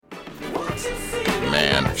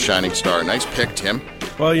shining star. Nice pick, Tim.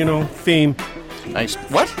 Well, theme. Nice.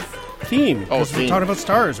 What? Theme. Oh, theme. We're talking about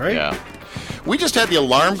stars, right? Yeah. We just had the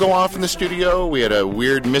alarm go off in the studio. We had a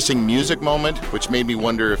weird missing music moment, which made me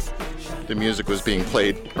wonder if the music was being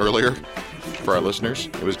played earlier for our listeners.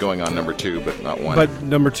 It was going on number 2, but not 1. But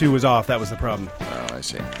number 2 was off. That was the problem. Oh, I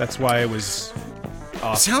see. That's why it was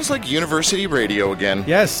off. Sounds like university radio again.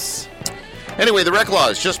 Yes. Anyway, the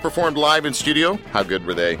Reclaws just performed live in studio. How good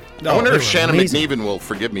were they? I wonder if Shannon McNeven will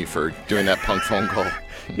forgive me for doing that punk phone call.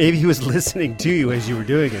 Maybe he was listening to you as you were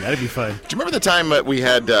doing it. That'd be fun. Do you remember the time that we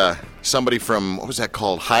had somebody from, what was that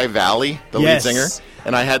called, High Valley, the lead singer?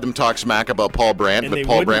 And I had them talk smack about Paul Brandt, but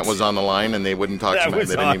Paul Brandt was on the line, and they wouldn't talk smack.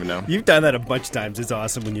 They didn't even know. You've done that a bunch of times. It's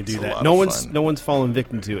awesome when you do that. No one's fallen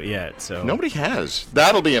victim to it yet. So nobody has.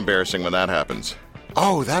 That'll be embarrassing when that happens.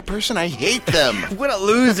 Oh, that person, I hate them. What a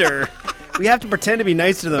loser. We have to pretend to be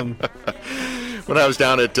nice to them. When I was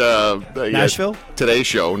down at Nashville? Today's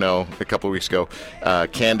show, a couple of weeks ago,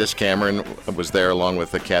 Candace Cameron was there along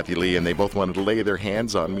with Kathy Lee, and they both wanted to lay their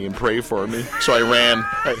hands on me and pray for me. So I ran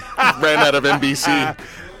out of NBC.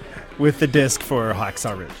 With the disc for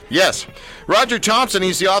Hacksaw Ridge. Yes. Roger Thompson,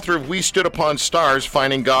 he's the author of We Stood Upon Stars,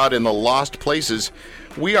 Finding God in the Lost Places.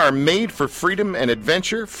 We are made for freedom and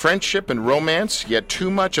adventure, friendship and romance, yet too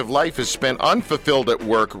much of life is spent unfulfilled at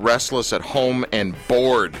work, restless at home, and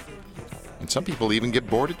bored. And some people even get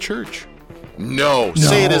bored at church. No,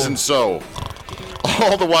 say it isn't so.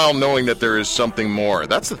 All the while knowing that there is something more.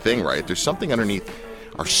 That's the thing, right? There's something underneath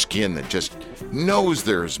our skin that just knows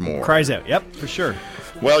there's more. Cries out. Yep, for sure.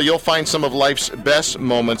 Well, you'll find some of life's best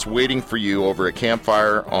moments waiting for you over a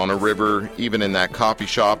campfire, on a river, even in that coffee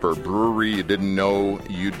shop or brewery you didn't know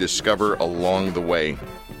you'd discover along the way.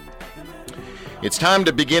 It's time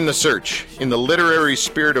to begin the search. In the literary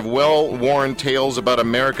spirit of well-worn tales about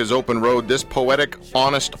America's open road, this poetic,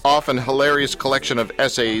 honest, often hilarious collection of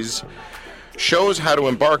essays shows how to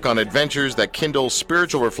embark on adventures that kindle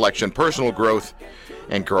spiritual reflection, personal growth,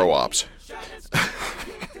 and grow-ops.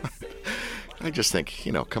 I just think,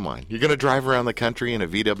 come on. You're going to drive around the country in a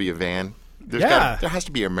VW van? There has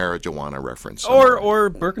to be a marijuana reference.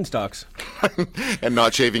 Or Birkenstocks. And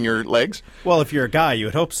not shaving your legs? Well, if you're a guy, you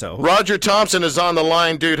would hope so. Roger Thompson is on the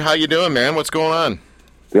line. Dude, how you doing, man? What's going on?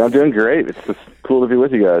 Yeah, I'm doing great. It's just cool to be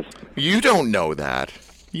with you guys. You don't know that.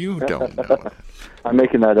 You don't know that. I'm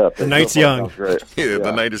making that up. The night's young. Great. Yeah,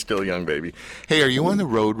 the night is still young, baby. Hey, are you on the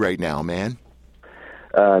road right now, man?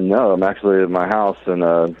 No, I'm actually at my house in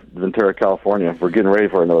Ventura, California. We're getting ready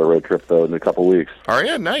for another road trip, though, in a couple weeks. Are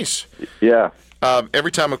you? Nice. Yeah.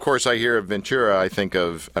 Every time, of course, I hear of Ventura, I think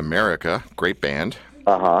of America. Great band.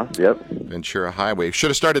 Uh-huh, yep. Ventura Highway. Should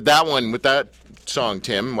have started that one with that song,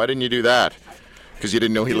 Tim. Why didn't you do that? Because you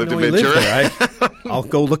didn't know he lived in Ventura? Right? I'll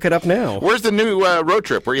go look it up now. Where's the new road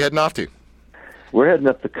trip? Where are you heading off to? We're heading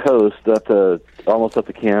up the coast, almost up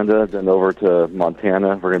to Canada, then over to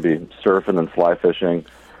Montana. We're going to be surfing and fly fishing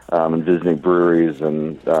and visiting breweries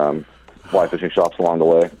and fly fishing shops along the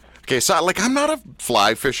way. Okay, so I'm not a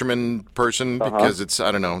fly fisherman person because it's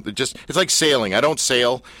like sailing. I don't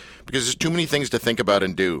sail because there's too many things to think about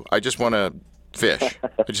and do. I just want to fish.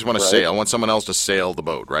 I just want to sail. I want someone else to sail the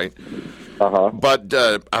boat, right? Uh-huh. But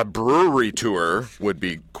a brewery tour would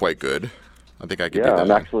be quite good. I think I could do that. Yeah,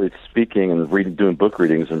 I'm actually speaking and doing book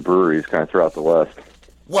readings in breweries kind of throughout the West.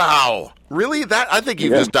 Wow. Really? I think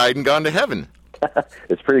you've just died and gone to heaven.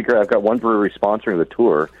 It's pretty great. I've got one brewery sponsoring the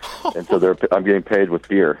tour, and so I'm getting paid with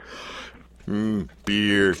beer.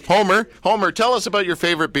 Beer. Homer, tell us about your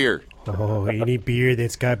favorite beer. Oh, any beer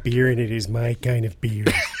that's got beer in it is my kind of beer.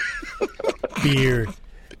 Beer.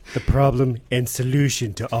 The problem and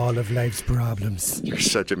solution to all of life's problems. You're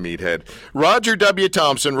such a meathead. Roger W.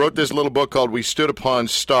 Thompson wrote this little book called We Stood Upon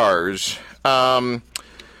Stars.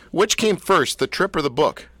 Which came first, the trip or the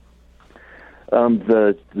book?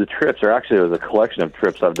 The trips are actually a collection of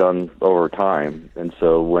trips I've done over time. And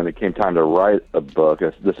so when it came time to write a book,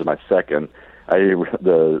 this is my second,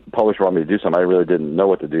 the publisher wanted me to do something. I really didn't know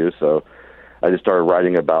what to do, so I just started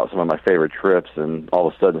writing about some of my favorite trips, and all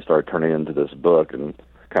of a sudden it started turning into this book and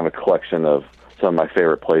kind of a collection of some of my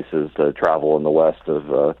favorite places to travel in the west of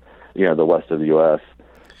the west of the U.S.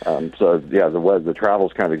 The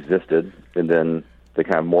travels kind of existed, and then they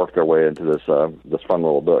kind of morphed their way into this fun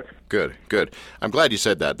little book. Good. I'm glad you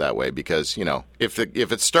said that way because if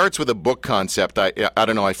it starts with a book concept, I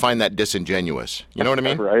don't know, I find that disingenuous. You know what I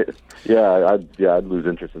mean? Right. Yeah, I'd lose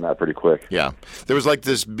interest in that pretty quick. Yeah, there was like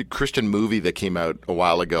this big Christian movie that came out a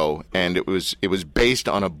while ago, and it was based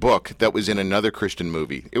on a book that was in another Christian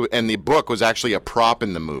movie, and the book was actually a prop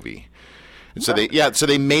in the movie. And so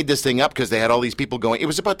they made this thing up because they had all these people going. It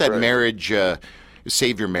was about that marriage.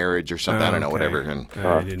 save your marriage or something. I don't know, whatever. And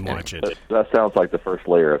I didn't watch it. That sounds like the first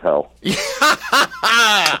layer of hell.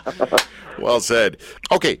 Well said.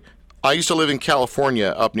 Okay, I used to live in California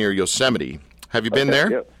up near Yosemite. Have you been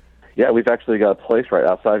there? Yeah, we've actually got a place right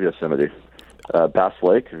outside Yosemite, Bass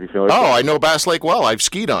Lake. Are you familiar with that? I know Bass Lake well. I've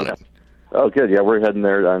skied on it. Oh, good. Yeah, we're heading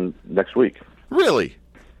there next week. Really?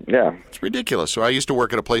 Yeah. It's ridiculous. So I used to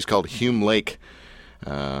work at a place called Hume Lake.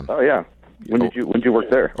 Oh, yeah. When did you work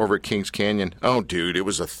there? Over at Kings Canyon. Oh, dude, it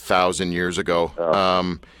was 1,000 years ago.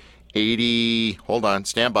 80. Hold on,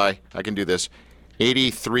 stand by. I can do this.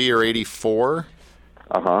 83 or 84.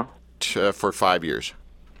 For 5 years.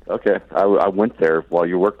 Okay, I went there while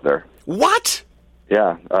you worked there. What?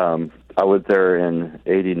 Yeah, I was there in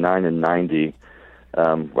 89 and 90.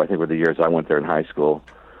 I think were the years I went there in high school.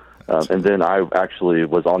 And then I actually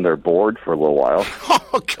was on their board for a little while.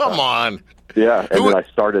 Oh, come on. Yeah, and then I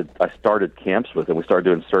started camps with them. We started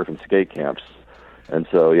doing surf and skate camps. And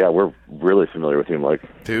so, yeah, we're really familiar with him.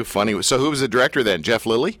 Too funny. So who was the director then? Jeff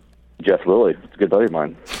Lilly? Jeff Lilly. It's a good buddy of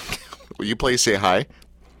mine. Will you please say hi?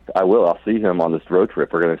 I will. I'll see him on this road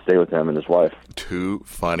trip. We're going to stay with him and his wife. Too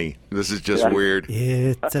funny. This is just weird.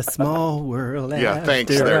 It's a small world. Yeah,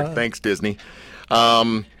 thanks there. Thanks, Disney.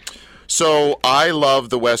 So I love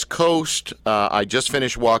the West Coast. I just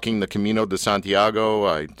finished walking the Camino de Santiago.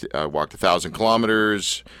 I walked 1,000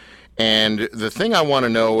 kilometers. And the thing I want to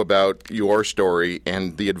know about your story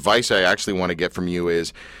and the advice I actually want to get from you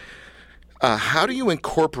is, how do you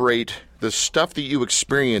incorporate the stuff that you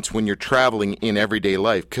experience when you're traveling in everyday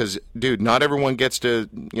life? Because, dude, not everyone gets to,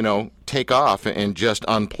 take off and just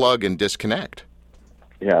unplug and disconnect.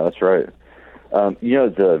 Yeah, that's right. I'll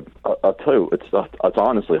tell you, it's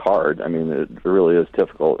honestly hard. I mean, it really is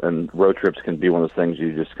difficult, and road trips can be one of those things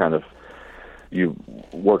you just kind of you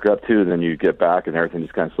work up to, and then you get back, and everything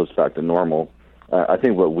just kind of slips back to normal. I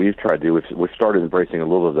think what we've tried to do, we've started embracing a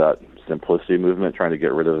little of that simplicity movement, trying to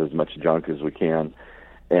get rid of as much junk as we can,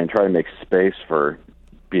 and try to make space for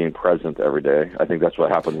being present every day. I think that's what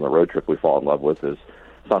happens on the road trip we fall in love with. Is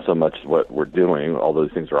it's not so much what we're doing, although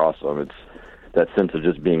those things are awesome. It's that sense of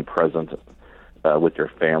just being present with your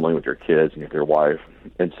family, with your kids, and with your wife.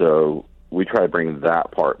 And so we try to bring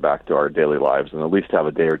that part back to our daily lives, and at least have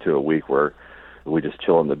a day or two a week where we just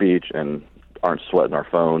chill on the beach and aren't sweating our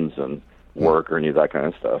phones and work or any of that kind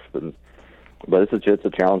of stuff. But it's a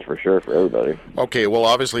challenge for sure for everybody. Okay, well,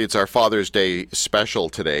 obviously it's our Father's Day special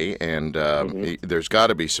today, and there's got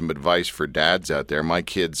to be some advice for dads out there. My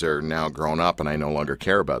kids are now grown up, and I no longer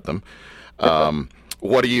care about them. How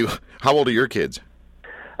old are your kids?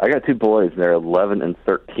 I got two boys, and they're 11 and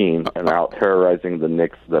 13, and they're out terrorizing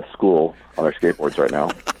the school on their skateboards right now.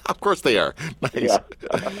 Of course they are. Nice.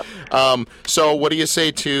 Yeah. So what do you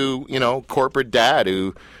say to, corporate dad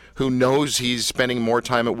who knows he's spending more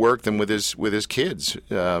time at work than with his kids,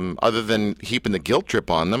 other than heaping the guilt trip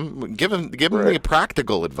on them? Give him the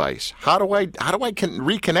practical advice. How do I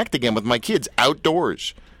reconnect again with my kids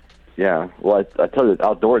outdoors? Yeah, well, I tell you,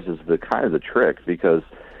 outdoors is the trick, because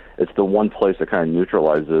it's the one place that kind of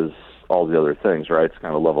neutralizes all the other things, right? It's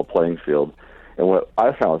kind of a level playing field. And what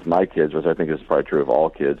I found with my kids, which I think is probably true of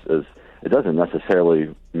all kids, is it doesn't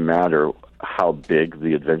necessarily matter how big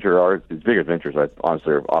the adventures are. These big adventures,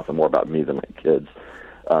 honestly, are often more about me than my kids.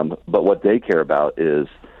 But what they care about is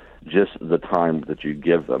just the time that you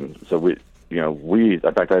give them. So in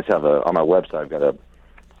fact, I just have on my website, I've got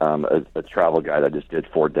a travel guide I just did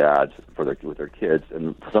for dads with their kids,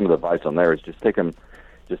 and some of the advice on there is just take them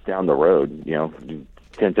just down the road, 10,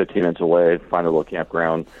 15 minutes away, find a little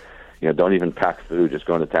campground. Don't even pack food. Just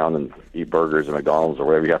go into town and eat burgers at McDonald's or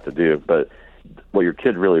whatever you have to do. But what your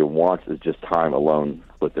kid really wants is just time alone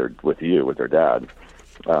with their dad.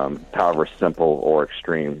 However simple or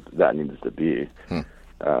extreme that needs to be.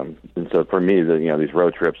 And so for me, these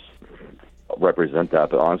road trips represent that.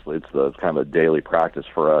 But honestly, it's the kind of a daily practice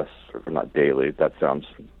for us. Or not daily. That's a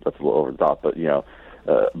little over the top. But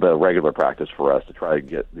but a regular practice for us to try to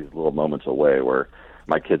get these little moments away where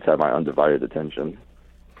my kids have my undivided attention.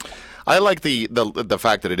 I like the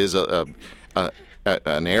fact that it is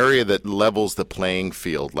an area that levels the playing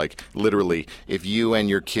field. Like literally, if you and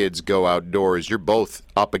your kids go outdoors, you're both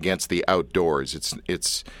up against the outdoors.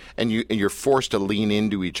 And you're forced to lean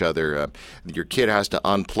into each other. Your kid has to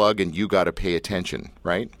unplug, and you got to pay attention,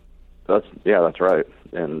 right? That's right.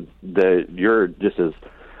 And you're just as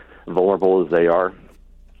vulnerable as they are,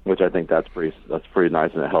 which I think that's pretty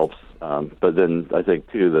nice, and it helps. But then I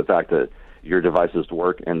think too the fact that your devices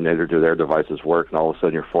work and neither do their devices work, and all of a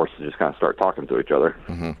sudden you're forced to just kind of start talking to each other.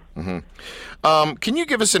 Can you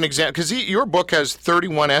give us an example? Because your book has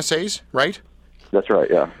 31 essays, right? That's right,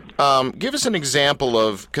 yeah. Give us an example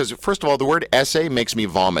of, because first of all, the word essay makes me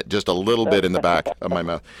vomit just a little bit in the back of my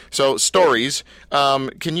mouth. So stories,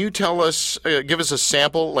 can you tell us, give us a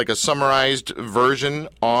sample, like a summarized version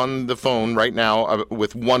on the phone right now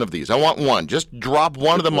with one of these? I want one. Just drop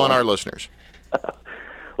one of them on our listeners.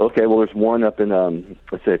 Okay, well, there's one up in,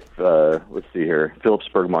 let's see here,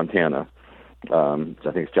 Phillipsburg, Montana. I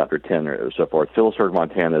think it's chapter 10 or so forth. Phillipsburg,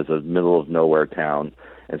 Montana is a middle-of-nowhere town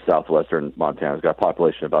in southwestern Montana. It's got a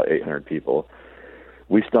population of about 800 people.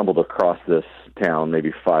 We stumbled across this town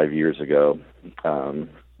maybe 5 years ago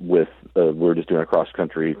we were just doing a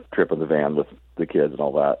cross-country trip in the van with the kids and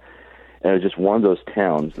all that. And it was just one of those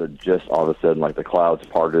towns that just all of a sudden, like the clouds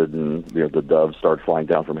parted and the doves started flying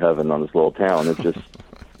down from heaven on this little town. It just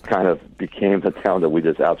kind of became the town that we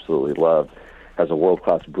just absolutely loved. Has a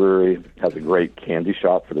world-class brewery, has a great candy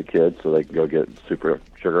shop for the kids so they can go get super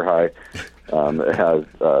sugar high. It has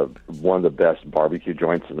one of the best barbecue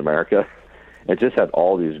joints in America. It just had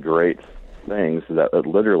all these great things that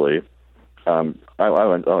literally, this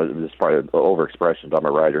is probably an overexpression. I'm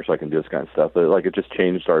a writer, so I can do this kind of stuff. But like, it just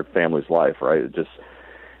changed our family's life, right? It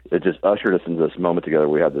just ushered us into this moment together.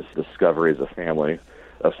 We had this discovery as a family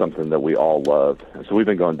of something that we all loved. And so we've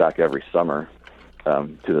been going back every summer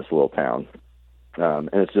to this little town. And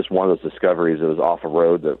it's just one of those discoveries. It was off a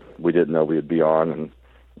road that we didn't know we would be on,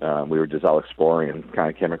 and we were just out exploring and kind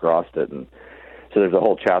of came across it. And so there's a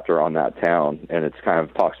whole chapter on that town, and it's kind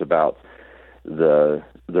of talks about the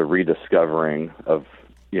rediscovering of,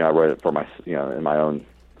 I wrote it for my, in my own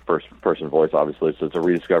first person voice, obviously. So it's a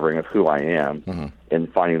rediscovering of who I am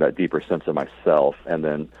and finding that deeper sense of myself, and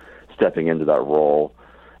then stepping into that role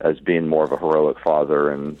as being more of a heroic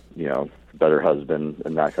father and, better husband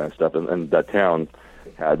and that kind of stuff. And that town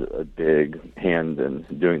had a big hand in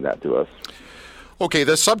doing that to us. Okay,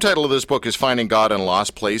 the subtitle of this book is Finding God in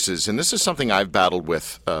Lost Places, and this is something I've battled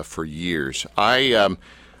with for years. I'm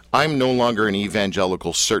no longer an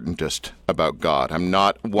evangelical certaintist about God. I'm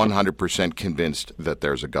not 100% convinced that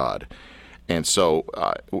there's a God. And so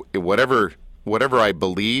whatever I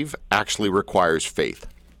believe actually requires faith.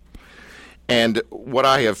 And what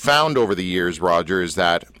I have found over the years, Roger, is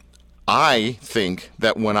that I think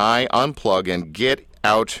that when I unplug and get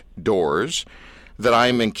outdoors, that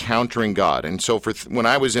I'm encountering God. And so when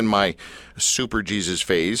I was in my super Jesus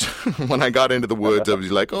phase, when I got into the woods, I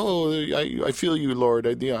was like, oh, I feel you, Lord.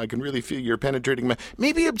 I can really feel your penetrating.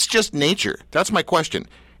 Maybe it's just nature. That's my question.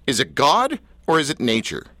 Is it God or is it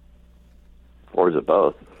nature? Or is it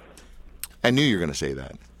both? I knew you were going to say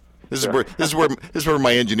that. This is where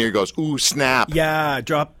my engineer goes, ooh, snap. Yeah,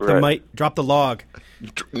 drop the log.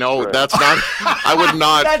 No, that's not. I would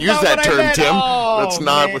not use that term, Tim. That's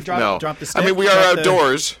not. Man, drop the stick, we are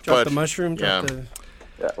outdoors. Drop the mushroom. Yeah.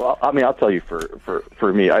 Well, I'll tell you,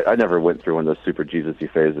 for me, I never went through one of those super Jesus-y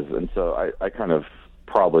phases, and so I kind of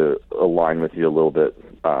probably align with you a little bit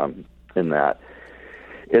in that.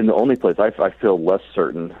 In the only place I feel less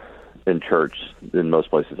certain in church than most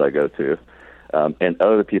places I go to, and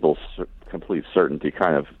other people's complete certainty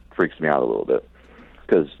kind of freaks me out a little bit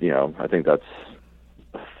because I think that's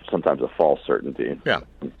sometimes a false certainty. Yeah.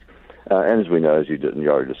 And as we know, as you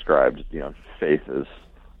already described, faith is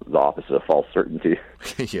the opposite of false certainty.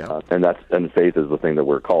 Yeah. And faith is the thing that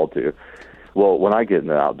we're called to. Well, when I get in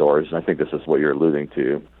the outdoors, and I think this is what you're alluding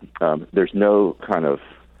to, there's no kind of,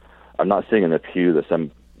 I'm not sitting in a pew that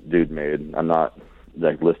some dude made. I'm not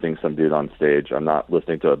like listening to some dude on stage. I'm not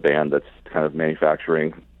listening to a band that's kind of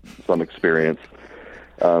manufacturing some experience.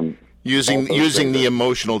 Using the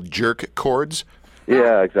emotional jerk chords.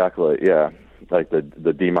 Yeah, exactly. Yeah, like the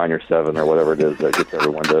D minor 7 or whatever it is that gets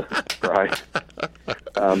everyone to cry.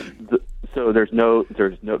 So there's no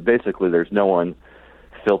one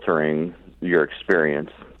filtering your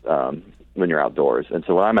experience when you're outdoors. And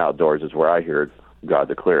so when I'm outdoors is where I hear God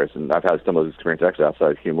the clearest. And I've had some of those experiences actually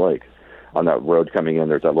outside of Hume Lake. On that road coming in,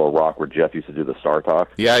 there's that little rock where Jeff used to do the Star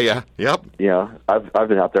Talk. Yeah, yep. I've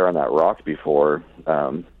been out there on that rock before,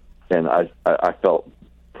 and I felt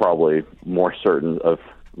probably more certain of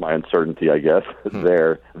my uncertainty, I guess,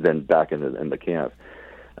 there than back in the camp.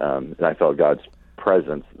 And I felt God's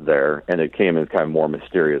presence there, and it came in kind of more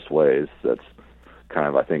mysterious ways. That's kind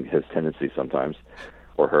of, I think, his tendency sometimes,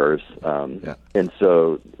 or hers. And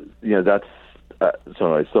so, that's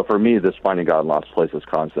so for me, this finding God in lost places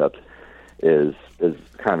concept is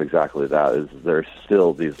kind of exactly that. Is there's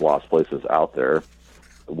still these lost places out there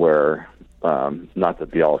where, not to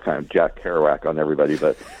be all kind of Jack Kerouac on everybody,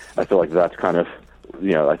 but I feel like that's kind of,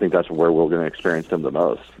 I think that's where we're going to experience him the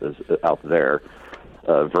most, is out there,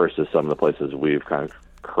 versus some of the places we've kind of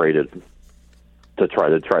created to try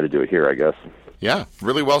to do it here, I guess. Yeah,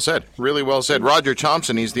 really well said. Really well said. Roger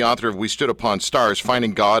Thompson, he's the author of We Stood Upon Stars,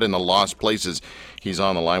 Finding God in the Lost Places. He's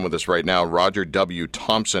on the line with us right now. Roger W.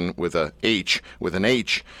 Thompson with an H.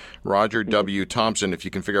 Roger W. Thompson. If you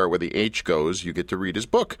can figure out where the H goes, you get to read his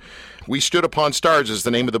book. We Stood Upon Stars is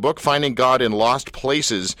the name of the book, Finding God in Lost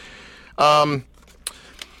Places. I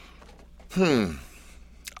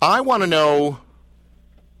want to know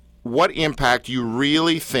what impact you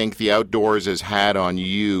really think the outdoors has had on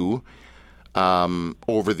you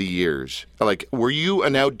over the years. Like, were you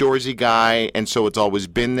an outdoorsy guy and so it's always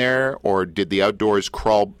been there, or did the outdoors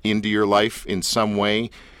crawl into your life in some way,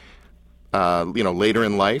 later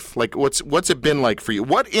in life? Like, what's it been like for you?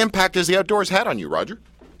 What impact has the outdoors had on you, Roger?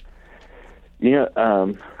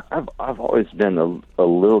 I've always been a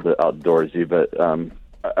little bit outdoorsy, but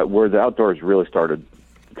where the outdoors really started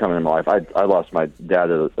coming in my life, I lost my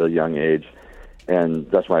dad at a young age,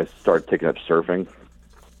 and that's when I started taking up surfing.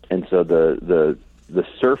 And so the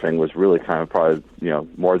surfing was really kind of probably,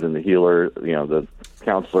 more than the healer, the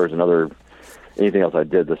counselors and anything else I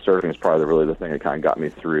did. The surfing is probably really the thing that kind of got me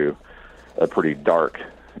through a pretty dark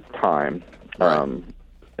time. Right.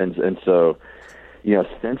 And so,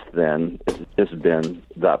 since then, it's been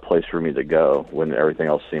that place for me to go when everything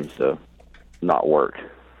else seems to not work,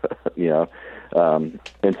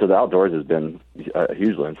 and so the outdoors has been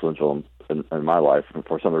hugely influential in my life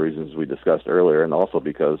for some of the reasons we discussed earlier, and also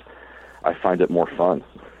because I find it more fun.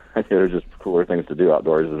 There's just cooler things to do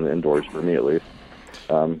outdoors than indoors, for me at least.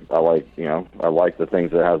 I like the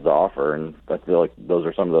things it has to offer, and I feel like those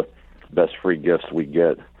are some of the best free gifts we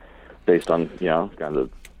get based on, kind of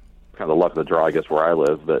the luck of the draw, I guess, where I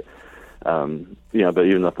live. But, but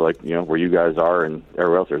even up where you guys are and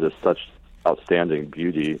everywhere else, there's just such outstanding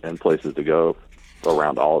beauty and places to go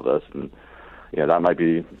around all of us. And, that might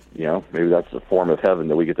be, maybe that's a form of heaven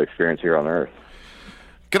that we get to experience here on Earth.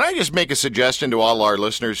 Can I just make a suggestion to all our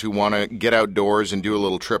listeners who want to get outdoors and do a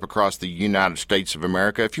little trip across the United States of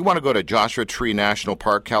America? If you want to go to Joshua Tree National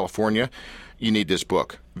Park, California, you need this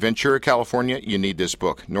book. Ventura, California, you need this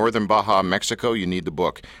book. Northern Baja, Mexico, you need the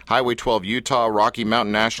book. Highway 12, Utah, Rocky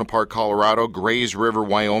Mountain National Park, Colorado, Grays River,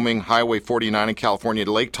 Wyoming, Highway 49 in California,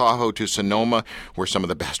 Lake Tahoe to Sonoma, where some of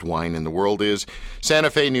the best wine in the world is.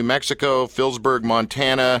 Santa Fe, New Mexico, Phillipsburg,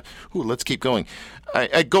 Montana. Ooh, let's keep going.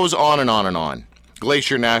 It goes on and on and on.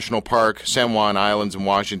 Glacier National Park, San Juan Islands in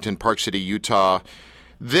Washington, Park City, Utah.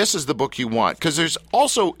 This is the book you want. Because there's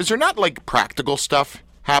also, is there not like practical stuff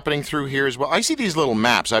happening through here as well? I see these little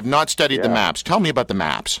maps. I've not studied the maps. Tell me about the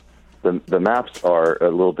maps. The maps are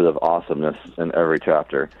a little bit of awesomeness in every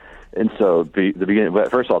chapter. And so the beginning,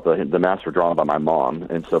 first off, the maps were drawn by my mom.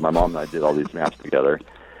 And so my mom and I did all these maps together.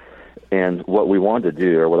 And what we wanted to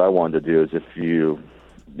do, or what I wanted to do, is if you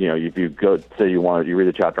go, say you read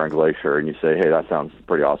a chapter on Glacier and you say, hey, that sounds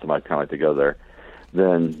pretty awesome, I'd kind of like to go there.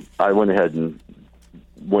 Then I went ahead and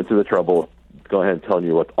went through the trouble, go ahead and telling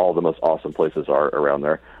you what all the most awesome places are around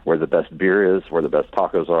there, where the best beer is, where the best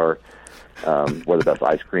tacos are, where the best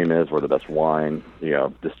ice cream is, where the best wine,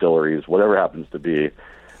 distilleries, whatever happens to be,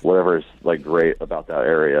 whatever is like great about that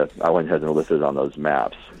area, I went ahead and listed on those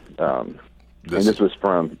maps. And this was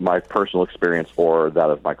from my personal experience or that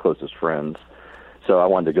of my closest friends. So I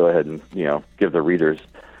wanted to go ahead and, give the readers,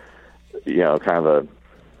 kind of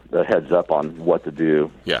a heads up on what to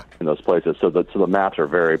do in those places. So the maps are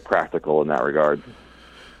very practical in that regard.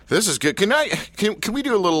 This is good. Can we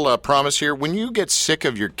do a little promise here? When you get sick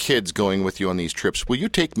of your kids going with you on these trips, will you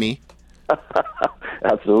take me?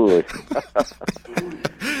 Absolutely.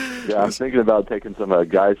 I'm thinking about taking some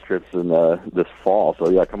guys trips in this fall.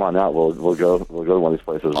 So come on out. We'll go to one of these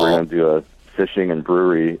places. We're going to do a fishing and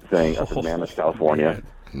brewery thing up in Mammoth, California.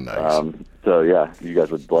 Nice. You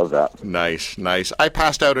guys would love that. Nice. I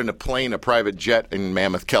passed out in a plane, a private jet in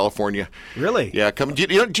Mammoth, California. Really? Yeah. Do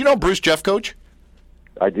you know Bruce Jeffcoach?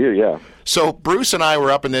 I do, yeah. So Bruce and I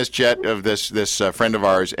were up in this jet of this friend of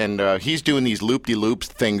ours, and he's doing these loop-de-loops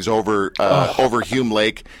things over Hume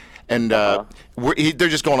Lake. And they're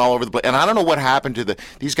just going all over the place. And I don't know what happened to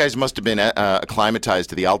these guys must have been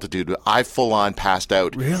acclimatized to the altitude. I full-on passed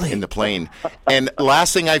out in the plane. And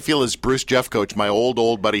last thing I feel is Bruce Jeffcoach, my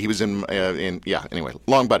old buddy. He was anyway,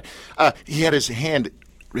 long buddy. He had his hand,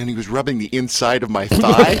 and he was rubbing the inside of my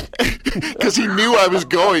thigh because he knew I was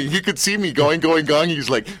going. He could see me going. He was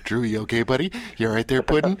like, Drew, you okay, buddy? You all right there,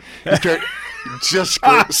 Puddin'? He started just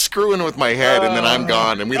screwing with my head, and then I'm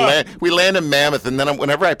gone. And we land in Mammoth, and then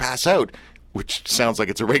whenever I pass out, which sounds like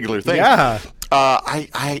it's a regular thing,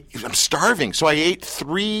 I'm starving. So I ate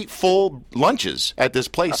 3 full lunches at this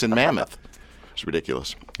place in Mammoth. It's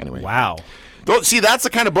ridiculous. Anyway. Wow. See, that's the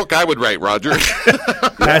kind of book I would write, Roger.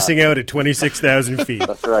 Passing out at 26,000 feet.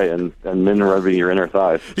 That's right, and men rubbing your inner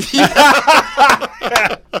thighs.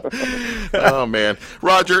 Oh, man.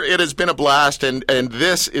 Roger, it has been a blast, and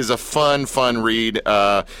this is a fun read.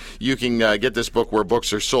 You can get this book where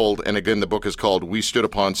books are sold, and again, the book is called We Stood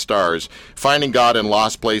Upon Stars, Finding God in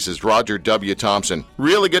Lost Places, Roger W. Thompson.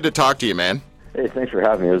 Really good to talk to you, man. Hey, thanks for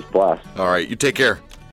having me. It was a blast. All right, you take care.